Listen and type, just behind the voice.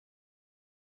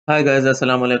Hi guys,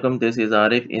 Assalamu alaikum. This is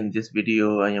Arif. In this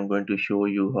video, I am going to show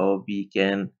you how we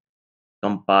can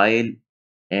compile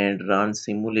and run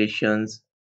simulations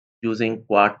using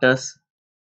Quartus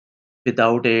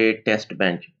without a test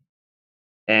bench.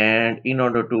 And in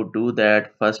order to do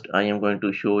that, first I am going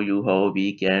to show you how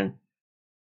we can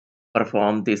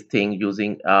perform this thing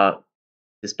using a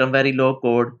system Verilog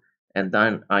code. And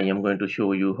then I am going to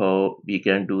show you how we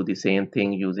can do the same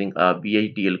thing using a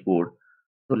VHDL code.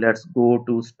 So let's go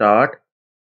to start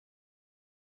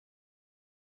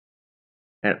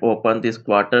and open this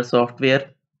Quartus software.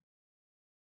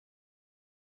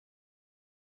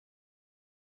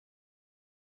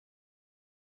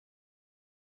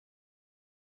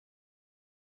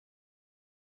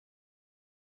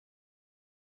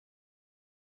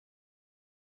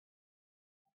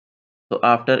 So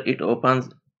after it opens,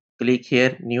 click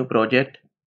here new project.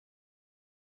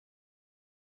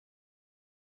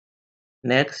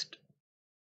 Next,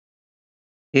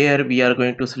 here we are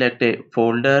going to select a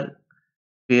folder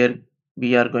where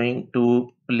we are going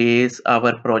to place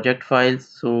our project files.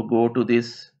 So go to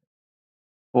this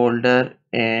folder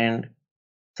and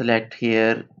select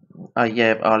here. I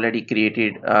have already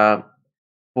created a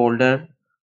folder,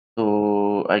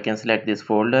 so I can select this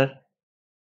folder,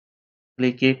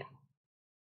 click it,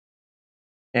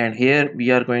 and here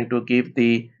we are going to give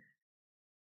the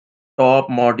top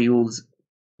modules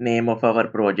name of our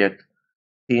project.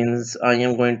 Since I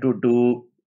am going to do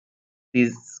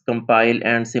this compile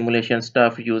and simulation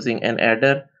stuff using an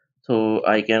adder, so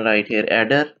I can write here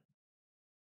adder.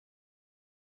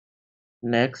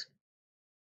 Next,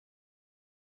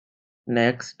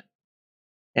 next,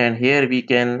 and here we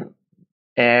can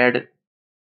add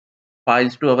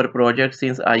files to our project.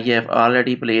 Since I have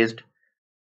already placed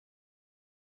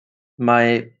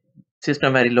my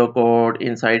system verilog code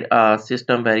inside a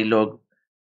system verilog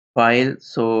file,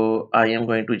 so I am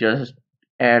going to just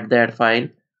add that file.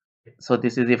 So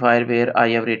this is the file where I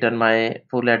have written my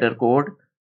full adder code,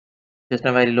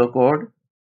 system verilog code.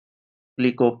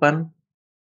 Click open,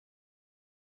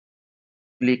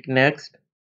 click next,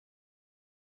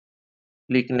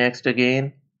 click next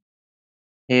again.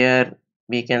 Here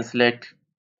we can select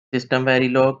system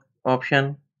verilog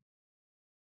option,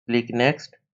 click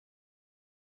next,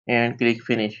 and click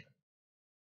finish.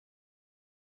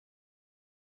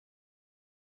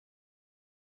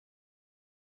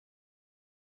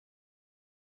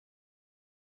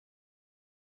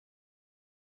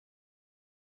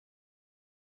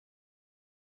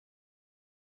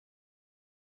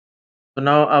 So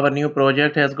now our new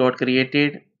project has got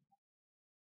created.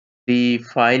 The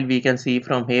file we can see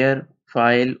from here,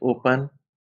 file open,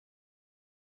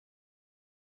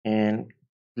 and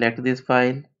select this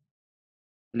file,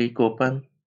 click open.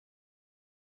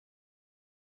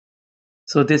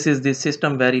 So this is the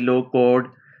system verilog code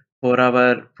for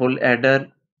our full adder.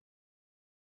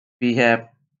 We have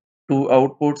two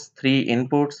outputs, three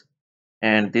inputs,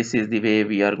 and this is the way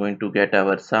we are going to get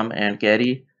our sum and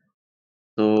carry.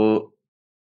 So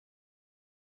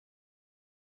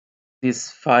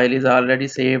this file is already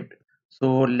saved.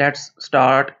 So let's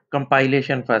start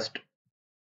compilation first.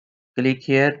 Click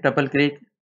here, double click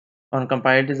on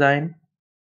compile design.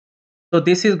 So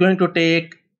this is going to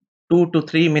take 2 to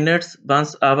 3 minutes.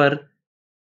 Once our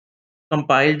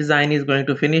compile design is going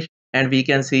to finish, and we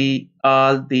can see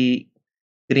all the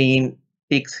green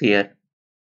ticks here.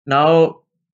 Now,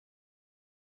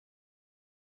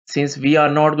 since we are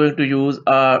not going to use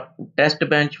a test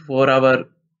bench for our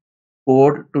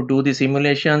code to do the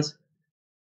simulations,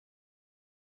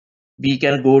 we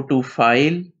can go to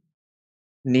file,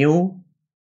 new,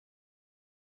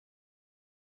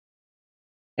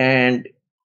 and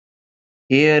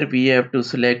here we have to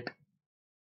select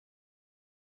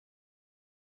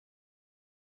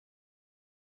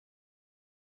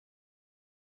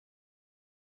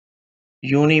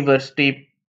university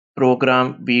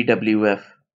program VWF.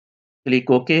 Click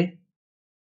OK,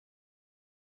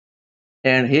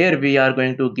 and here we are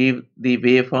going to give the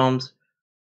waveforms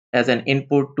as an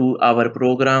input to our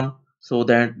program so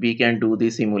that we can do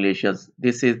the simulations.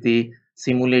 This is the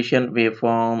simulation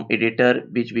waveform editor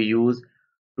which we use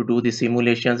to do the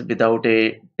simulations without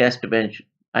a test bench,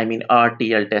 I mean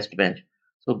RTL test bench.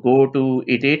 So go to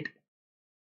edit.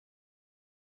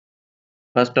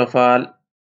 First of all,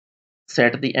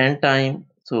 set the end time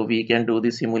so we can do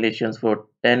the simulations for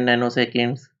 10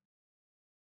 nanoseconds.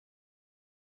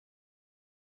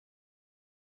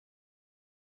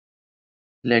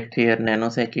 Select here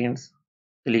nanoseconds,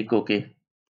 click OK.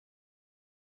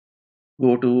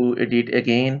 Go to edit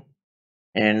again,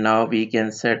 and now we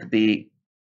can set the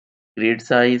grid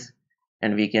size,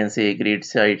 and we can say grid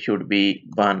size should be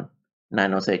 1.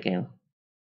 nanosecond,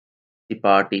 the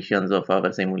partitions of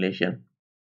our simulation.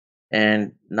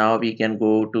 And now we can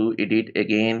go to edit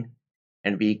again,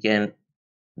 and we can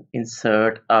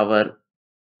insert our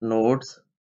nodes,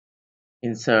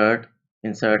 insert,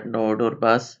 insert node or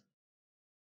bus,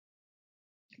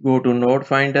 go to node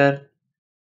finder,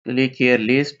 click here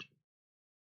list,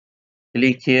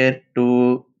 click here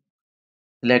to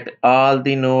select all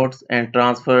the nodes and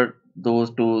transfer those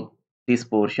to this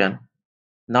portion.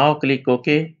 Now click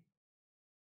OK,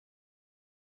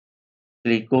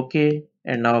 click OK,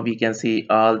 and now we can see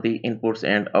all the inputs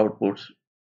and outputs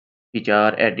which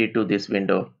are added to this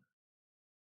window.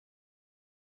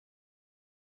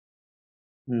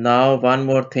 Now one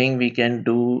more thing we can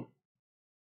do,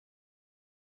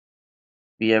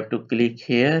 we have to click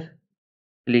here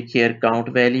count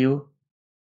value,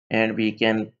 and we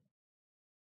can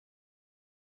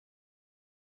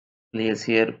place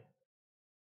here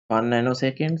 1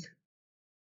 nanoseconds.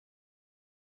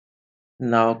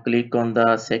 Now click on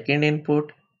the second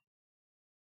input,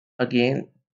 again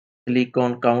click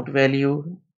on count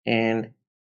value and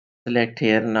select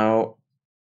here now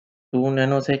 2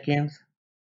 nanoseconds,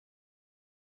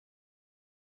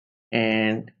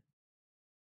 and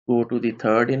go to the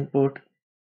third input,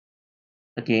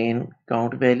 again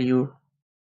count value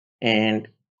and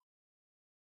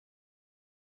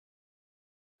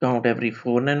count every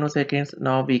 4 nanoseconds.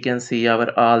 Now we can see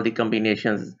our all the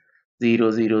combinations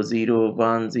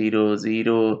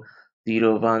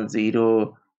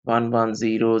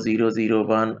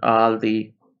 0001000101100110001, all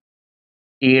the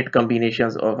 8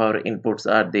 combinations of our inputs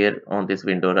are there on this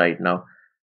window right now.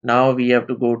 Now we have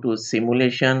to go to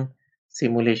simulation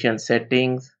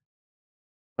settings.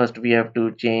 First we have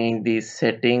to change these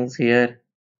settings here.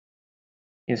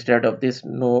 Instead of this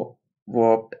no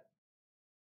warped,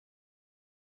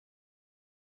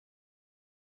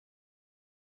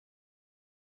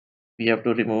 we have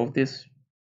to remove this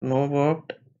no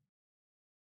warped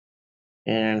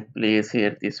and place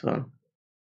here this one,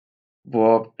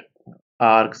 warped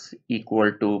arcs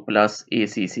equal to plus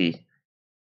ACC.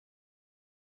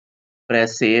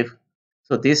 Press save.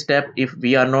 So this step, if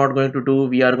we are not going to do,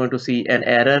 we are going to see an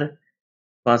error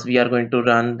once we are going to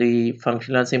run the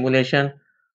functional simulation.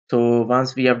 So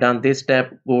once we have done this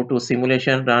step, go to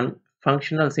simulation, run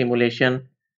functional simulation,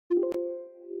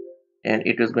 and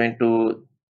it is going to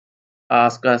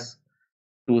ask us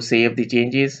to save the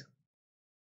changes.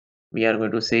 We are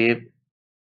going to save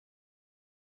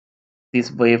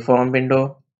this waveform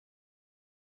window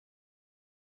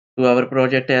to our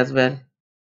project as well.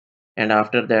 And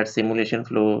after that, simulation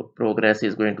flow progress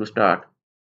is going to start.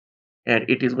 And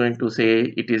it is going to say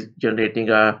it is generating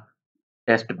a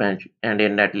test bench and a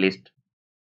net list.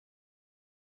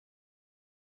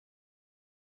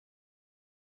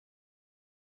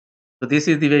 So this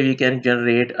is the way we can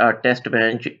generate a test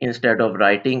bench instead of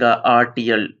writing a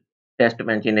RTL test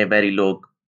bench in a Verilog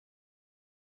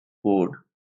code.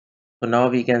 So now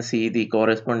we can see the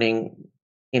corresponding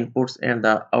inputs and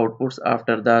the outputs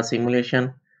after the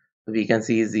simulation. We can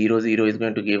see 0 0 is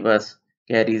going to give us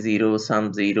carry 0,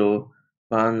 sum 0,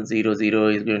 1 0 0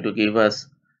 is going to give us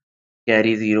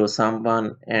carry 0, sum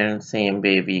 1, and same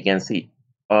way we can see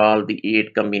all the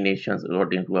 8 combinations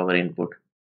got into our input.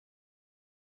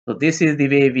 So this is the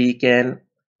way we can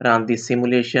run the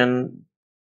simulation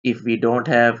if we don't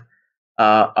have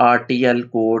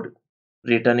RTL code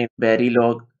written in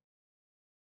Verilog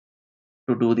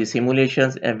to do the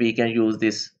simulations, and we can use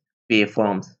this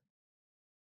waveforms.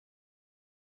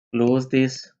 Close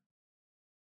this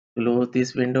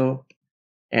window,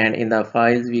 and in the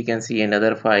files we can see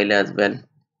another file as well.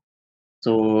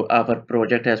 So our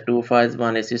project has two files.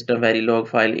 One is system Verilog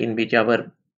file in which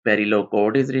our Verilog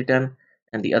code is written,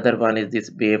 and the other one is this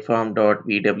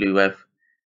waveform.vwf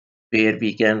where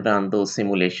we can run those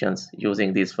simulations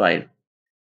using this file.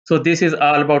 So this is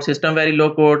all about system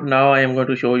Verilog code. Now I am going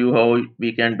to show you how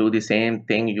we can do the same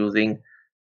thing using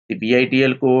the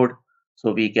VHDL code.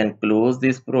 So we can close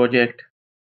this project.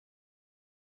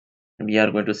 We are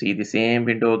going to see the same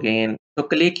window again. So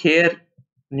click here,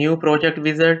 new project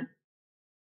wizard.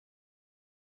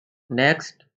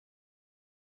 Next,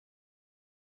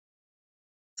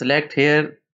 select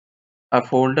here a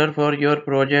folder for your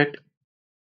project.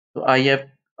 So I have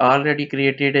already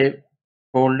created a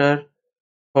folder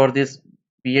for this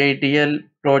VHDL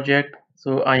project.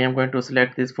 So I am going to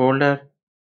select this folder.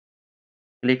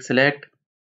 Click select.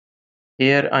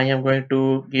 Here I am going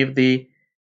to give the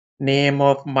name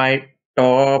of my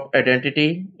top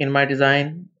identity in my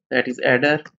design, that is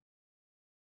adder.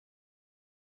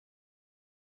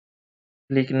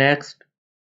 Click next,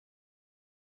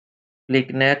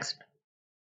 click next,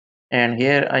 and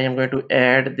here I am going to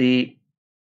add the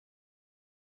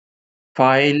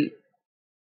file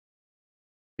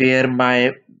where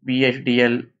my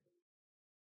VHDL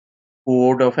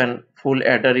code of an full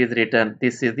adder is written.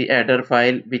 This is the adder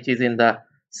file which is in the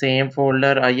same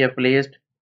folder I have placed.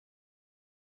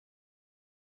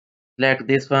 Select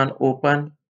this one,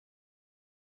 open,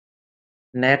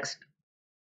 next,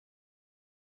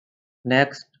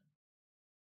 next.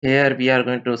 Here we are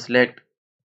going to select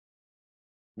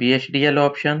VHDL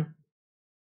option,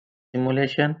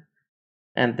 simulation,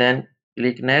 and then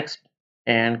click next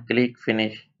and click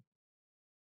finish.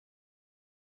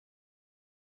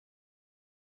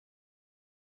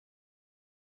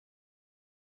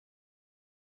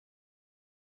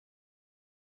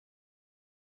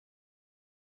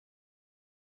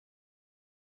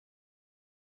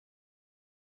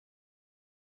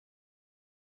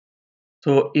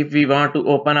 So if we want to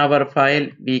open our file,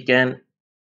 we can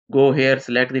go here,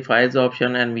 select the files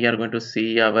option, and we are going to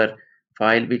see our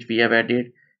file which we have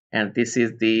added, and this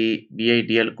is the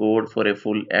VIDL code for a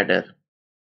full adder.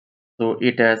 So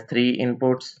it has 3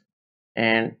 inputs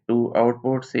and 2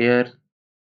 outputs here,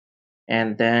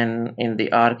 and then in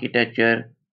the architecture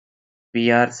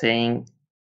we are saying,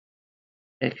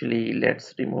 actually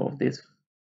let's remove this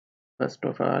first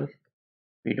of all,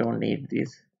 we don't need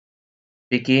this,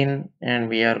 begin, and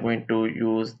we are going to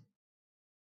use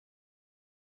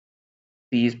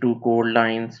these 2 code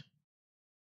lines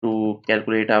to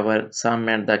calculate our sum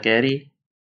and the carry,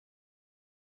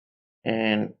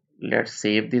 and let's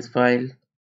save this file.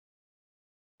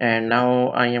 And now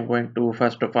I am going to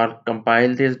first of all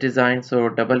compile this design, so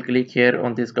double click here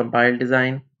on this compile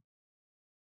design.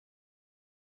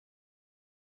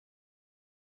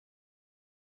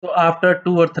 So after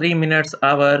 2 or 3 minutes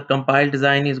our compile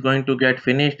design is going to get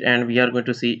finished, and we are going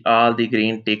to see all the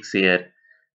green ticks here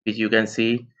which you can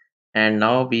see. And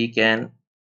now we can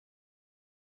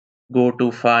go to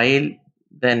file,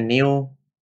 then new,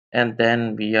 and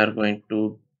then we are going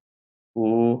to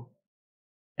go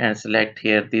and select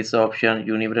here this option,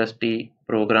 university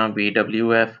program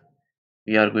VWF.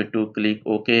 We are going to click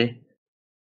OK.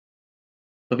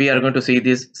 So we are going to see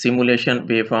this simulation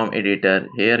waveform editor.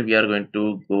 Here we are going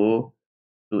to go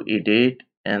to edit,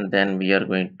 and then we are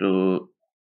going to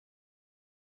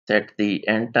set the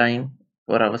end time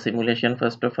for our simulation.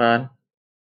 First of all,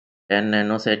 10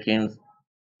 nanoseconds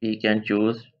we can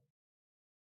choose.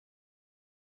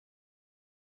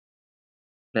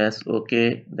 Press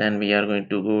OK. Then we are going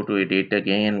to go to edit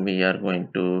again. We are going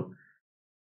to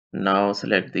now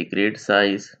select the grid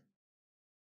size,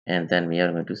 and then we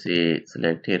are going to say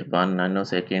select here 1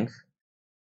 nanoseconds.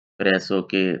 Press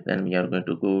OK. Then we are going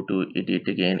to go to edit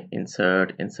again,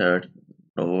 insert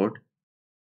node,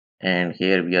 and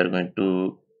here we are going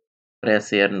to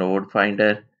press here node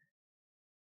finder,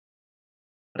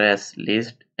 press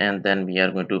list, and then we are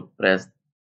going to press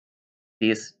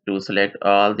this to select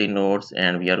all the nodes,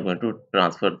 and we are going to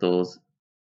transfer those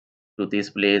to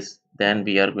this place. Then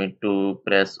we are going to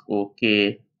press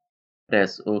OK,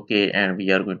 and we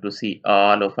are going to see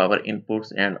all of our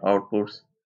inputs and outputs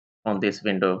on this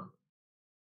window.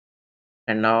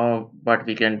 And now what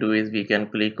we can do is we can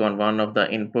click on one of the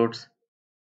inputs.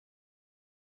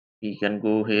 We can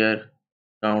go here,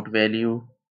 count value,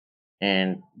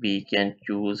 and we can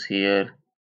choose here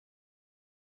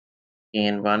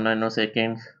in 1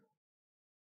 nanoseconds.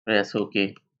 Press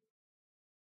OK.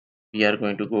 We are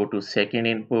going to go to second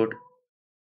input,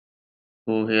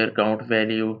 go here, count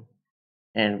value,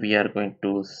 and we are going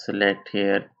to select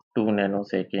here 2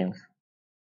 nanoseconds.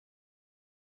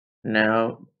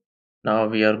 Now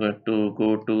we are going to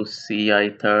go to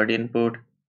CI third input.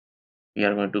 We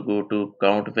are going to go to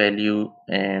count value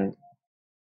and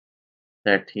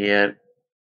set here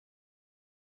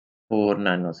 4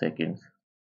 nanoseconds.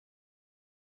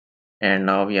 And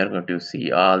now we are going to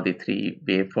see all the 3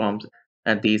 waveforms,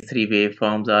 and these 3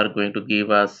 waveforms are going to give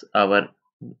us our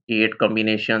 8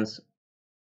 combinations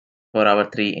for our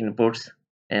 3 inputs,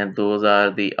 and those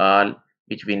are the all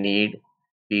which we need.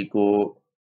 We go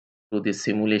to the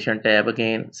simulation tab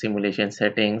again, simulation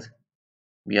settings.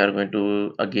 We are going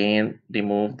to again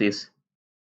remove this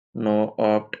no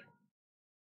opt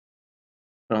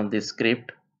from this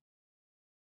script,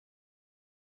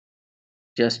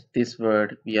 just this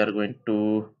word we are going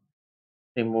to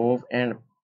remove and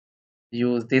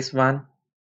use this one,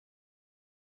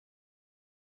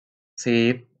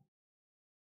 save.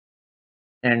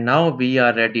 And now we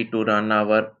are ready to run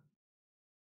our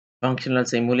functional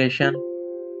simulation,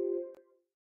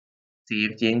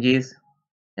 save changes,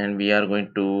 and we are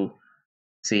going to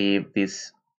save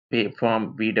this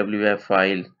waveform VWF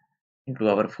file into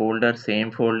our folder,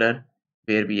 same folder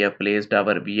where we have placed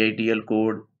our VHDL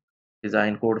code,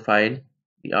 design code file,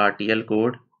 the RTL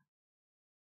code.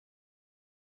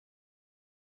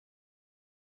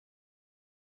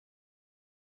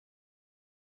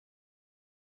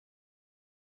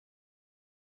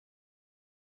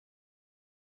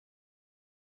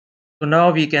 So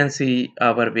now we can see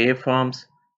our waveforms.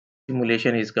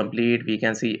 Simulation is complete. We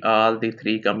can see all the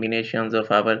three combinations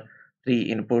of our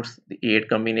three inputs, the 8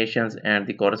 combinations and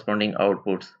the corresponding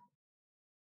outputs.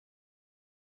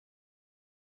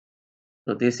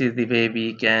 So this is the way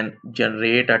we can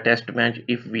generate a test bench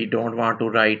if we don't want to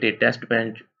write a test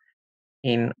bench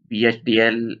in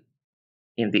VHDL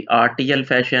in the RTL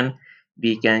fashion.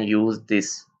 We can use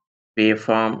this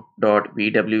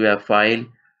waveform.wf file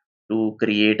to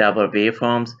create our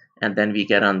waveforms, and then we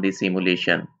can run the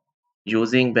simulation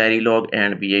using Verilog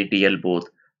and VHDL both.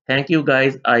 Thank you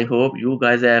guys. I hope you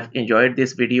guys have enjoyed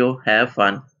this video. Have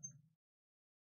fun.